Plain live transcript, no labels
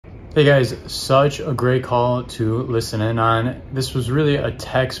Hey guys, such a great call to listen in on. This was really a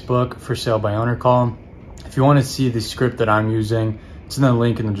textbook for sale by owner call. If you want to see the script that I'm using, it's in the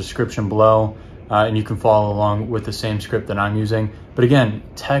link in the description below, and you can follow along with the same script that I'm using. But again,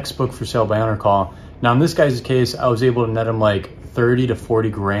 textbook for sale by owner call. Now in this guy's case, I was able to net him like 30 to 40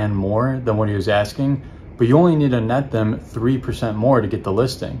 grand more than what he was asking, but you only need to net them 3% more to get the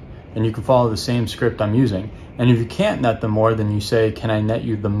listing. And you can follow the same script I'm using. And if you can't net them more, then you say, can I net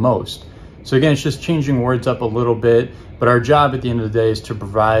you the most? So again, it's just changing words up a little bit, but our job at the end of the day is to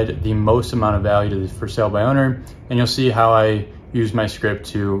provide the most amount of value to the for sale by owner. And you'll see how I use my script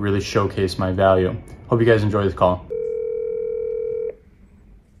to really showcase my value. Hope you guys enjoy this call.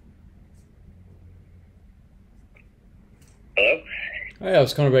 Hello? Hi, I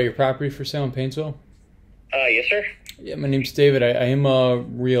was calling about your property for sale in Painesville. Yes, sir. Yeah, my name's David. I am a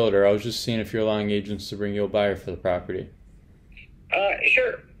realtor. I was just seeing if you're allowing agents to bring you a buyer for the property.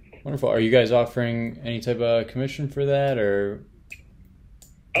 Sure. Wonderful. Are you guys offering any type of commission for that, or?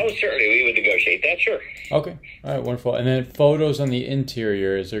 Oh, certainly. We would negotiate that, sure. Okay. All right, wonderful. And then photos on the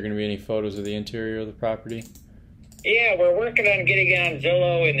interior. Is there going to be any photos of the interior of the property? Yeah, we're working on getting it on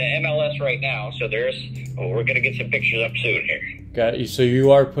Zillow and the MLS right now, so we're going to get some pictures up soon here. Got you. So you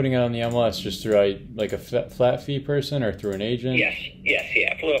are putting it on the MLS just through a flat fee person or through an agent? Yes,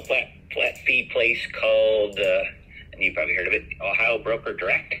 through a flat fee place called, and you probably heard of it, Ohio Broker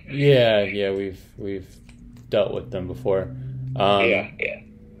Direct. Yeah, we've dealt with them before. Yeah.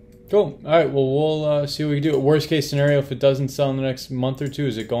 Cool. All right. Well, we'll see what we can do. Worst case scenario, if it doesn't sell in the next month or two,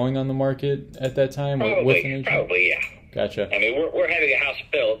 is it going on the market at that time? Probably, yeah. Gotcha. I mean, we're having a house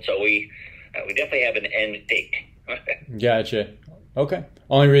built, so we definitely have an end date. Gotcha. Okay.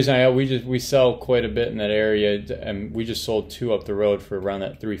 Only reason we sell quite a bit in that area, and we just sold 2 up the road for around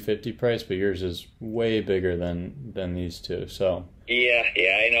that $350 price, but yours is way bigger than these 2. So. Yeah.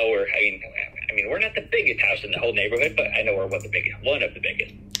 I know we're not the biggest house in the whole neighborhood, but I know we're one of the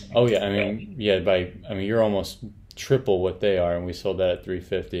biggest. Oh yeah, you're almost triple what they are, and we sold that at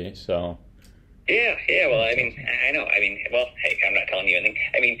 $350. So. Yeah. Well, I know. Well, hey, I'm not telling you anything.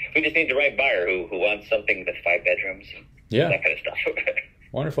 We just need the right buyer who wants something with 5 bedrooms. Yeah. That kind of stuff.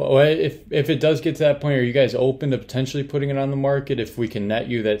 Wonderful. Well, if it does get to that point, are you guys open to potentially putting it on the market if we can net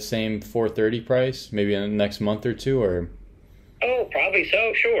you that same $430 price, maybe in the next month or two, or? Oh, probably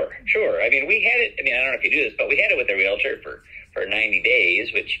so. Sure. We had it. I don't know if you do this, but we had it with a realtor for 90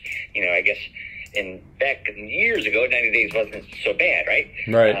 days, which, I guess back years ago, 90 days wasn't so bad, right?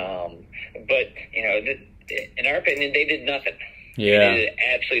 Right. But, in our opinion, they did nothing. Yeah. They did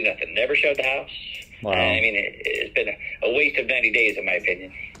absolutely nothing. Never showed the house. Wow. It's been a waste of 90 days, in my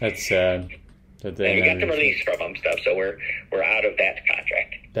opinion. That's sad. And we got the release from them stuff, so we're out of that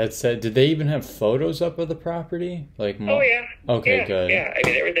contract. That's sad. Did they even have photos up of the property? Oh, yeah. Okay, yeah, good. Yeah,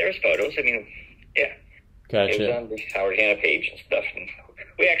 there was photos. Yeah. Gotcha. It was on the Howard Hanna page and stuff. And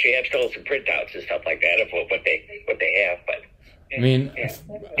we actually have still some printouts and stuff like that of what they have, but... we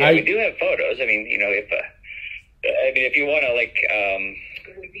do have photos. If you want to,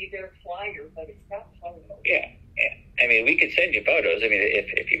 it would be their flyer, but it's not photos. Yeah. We could send you photos.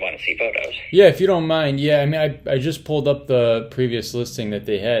 If you want to see photos. Yeah, if you don't mind. Yeah, I just pulled up the previous listing that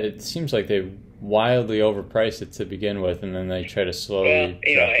they had. It seems like they wildly overpriced it to begin with, and then they try to slowly drop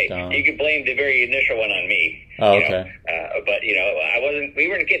it down. You could blame the very initial one on me. Oh, okay. But we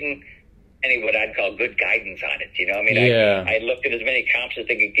weren't getting any what I'd call good guidance on it. Yeah. I looked at as many comps as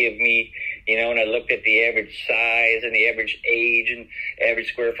they could give me, and I looked at the average size and the average age and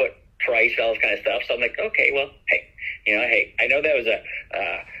average square foot price, all this kind of stuff. So I'm like, okay, well, hey, I know that was a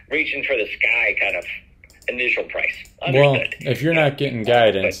reaching for the sky kind of initial price. Understood. Well, if you're not getting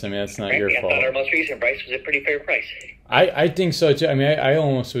guidance, that's not your fault. I thought our most recent price was a pretty fair price. I think so too. I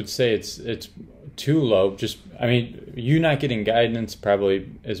almost would say it's too low. Just, you not getting guidance probably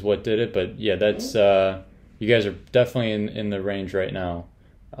is what did it. But yeah, that's you guys are definitely in the range right now.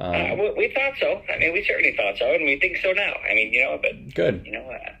 We thought so. We certainly thought so, and we think so now. But good.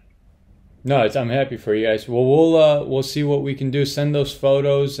 No, I'm happy for you guys. Well, we'll see what we can do. Send those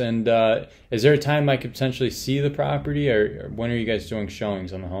photos, and is there a time I could potentially see the property, or when are you guys doing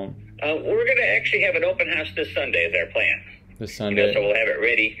showings on the home? We're going to actually have an open house this Sunday is our plan. This Sunday. So we'll have it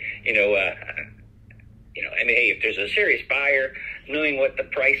ready. Hey, if there's a serious buyer, knowing what the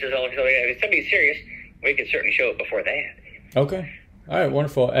price is, if somebody's serious, we could certainly show it before that. Okay. All right,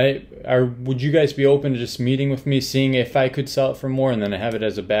 wonderful. Would you guys be open to just meeting with me, seeing if I could sell it for more, and then have it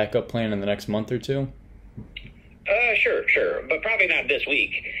as a backup plan in the next month or two? Sure. But probably not this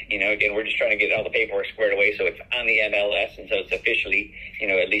week. Again, we're just trying to get all the paperwork squared away so it's on the MLS, and so it's officially,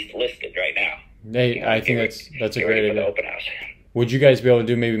 at least listed right now. Hey, I think that's a great idea. For the open house. Would you guys be able to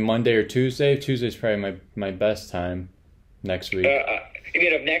do maybe Monday or Tuesday? Tuesday's probably my best time next week. You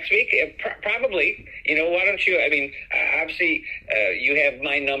mean of next week? Probably. Why don't you, obviously, you have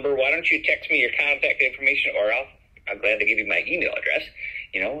my number. Why don't you text me your contact information, or I'm glad to give you my email address.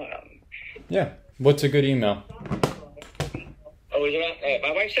 Yeah. What's a good email? Oh, is it?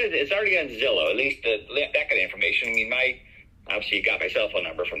 My wife said it's already on Zillow, at least that kind of information. Obviously, you got my cell phone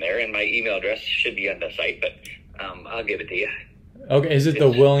number from there, and my email address should be on the site, but I'll give it to you. Okay. Is it the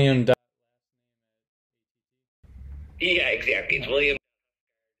William? Yeah, exactly. It's William.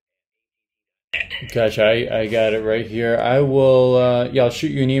 Gotcha. I got it right here. I will. I'll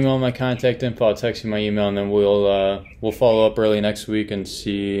shoot you an email, my contact info. I'll text you my email, and then we'll follow up early next week and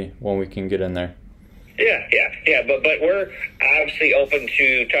see when we can get in there. Yeah. But we're obviously open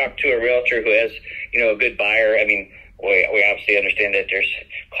to talk to a realtor who has a good buyer. We obviously understand that there's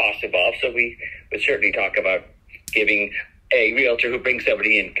costs involved, so we would certainly talk about giving a realtor who brings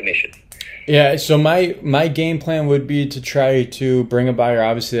somebody in commission. Yeah, so my game plan would be to try to bring a buyer.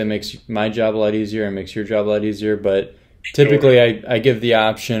 Obviously, that makes my job a lot easier and makes your job a lot easier. But typically, I give the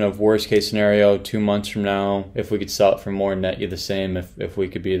option of worst case scenario 2 months from now, if we could sell it for more, net you the same. If we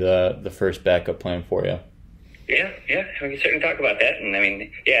could be the first backup plan for you. Yeah, we can certainly talk about that. And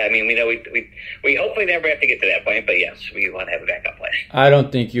we know we hopefully never have to get to that point, but yes, we want to have a backup plan. I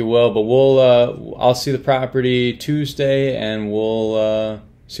don't think you will, but I'll see the property Tuesday, and we'll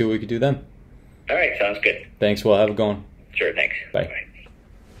see what we could do then. All right, sounds good. Thanks. Well, have a good one. Sure, thanks. Bye. Bye.